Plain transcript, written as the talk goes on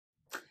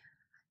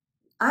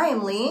I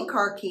am Leigh and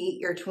Carkeet,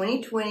 your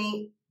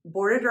 2020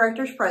 Board of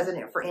Directors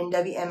President for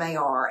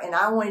NWMAR, and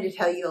I wanted to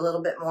tell you a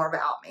little bit more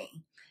about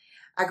me.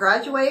 I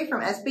graduated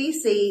from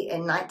SBC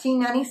in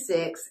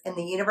 1996 and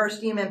the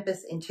University of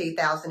Memphis in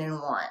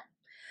 2001.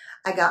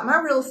 I got my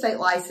real estate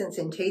license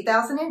in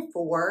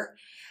 2004,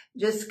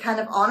 just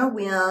kind of on a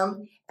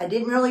whim. I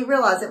didn't really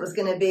realize it was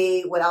going to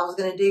be what I was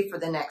going to do for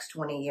the next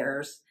 20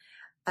 years.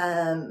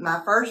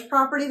 My first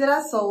property that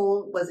I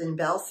sold was in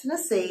Bells,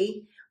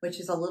 Tennessee, which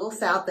is a little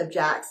south of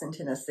Jackson,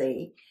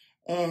 Tennessee.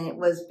 And it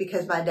was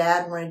because my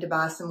dad wanted to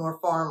buy some more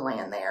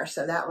farmland there.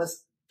 So that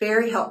was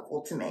very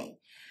helpful to me.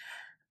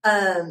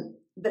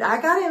 But I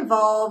got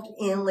involved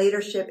in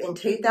leadership in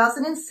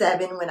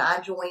 2007 when I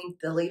joined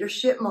the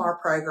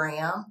NWMAR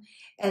program.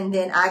 And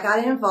then I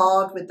got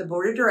involved with the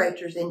board of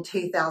directors in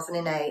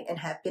 2008 and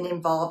have been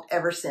involved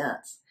ever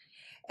since.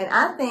 And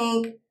I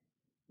think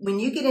when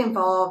you get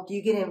involved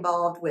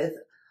with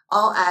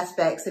all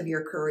aspects of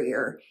your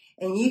career,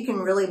 and you can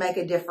really make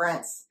a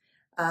difference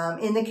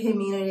in the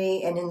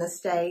community and in the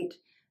state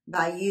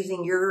by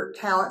using your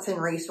talents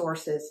and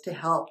resources to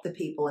help the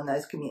people in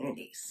those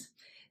communities.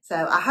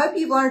 So I hope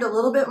you've learned a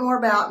little bit more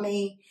about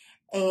me,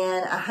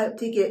 and I hope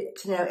to get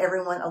to know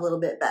everyone a little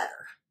bit better.